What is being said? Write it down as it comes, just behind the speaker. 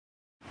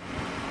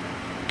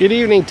Good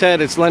evening,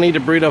 Ted. It's Lenny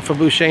DiBrito for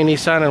Boucher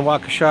Nissan in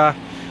Waukesha.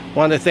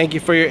 Want to thank you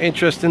for your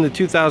interest in the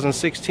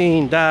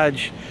 2016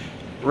 Dodge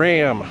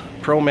Ram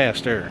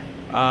Promaster.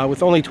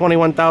 With only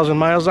 21,000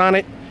 miles on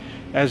it,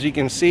 as you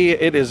can see,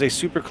 it is a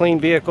super clean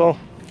vehicle,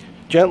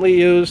 gently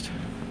used,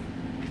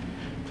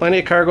 plenty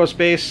of cargo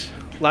space,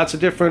 lots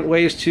of different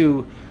ways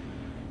to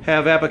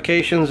have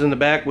applications in the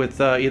back with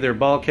either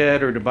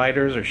bulkhead or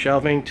dividers or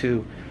shelving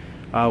to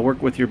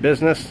work with your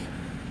business.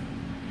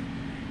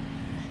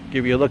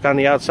 Give you a look on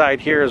the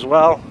outside here as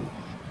well.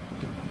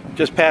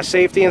 Just passed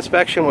safety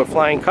inspection with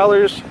flying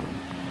colors.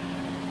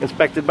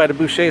 Inspected by the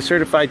Boucher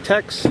certified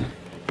techs.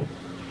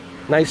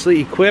 Nicely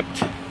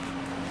equipped.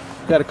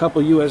 Got a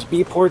couple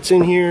USB ports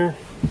in here.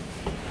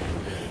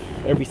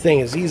 Everything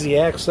is easy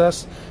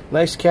access.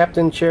 Nice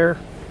captain chair.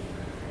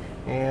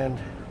 And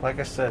like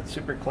I said,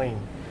 super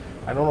clean.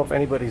 I don't know if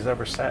anybody's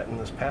ever sat in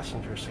this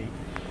passenger seat.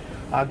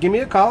 Give me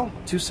a call,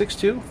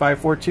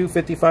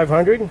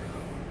 262-542-5500.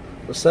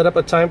 We'll set up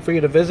a time for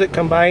you to visit,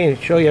 come by and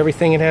show you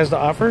everything it has to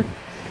offer.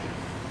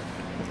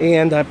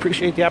 And I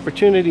appreciate the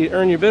opportunity to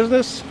earn your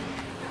business.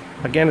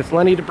 Again, it's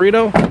Lenny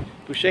DiBrito,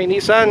 Boucher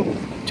Nissan,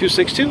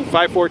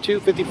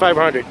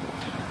 262-542-5500.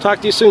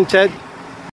 Talk to you soon, Ted.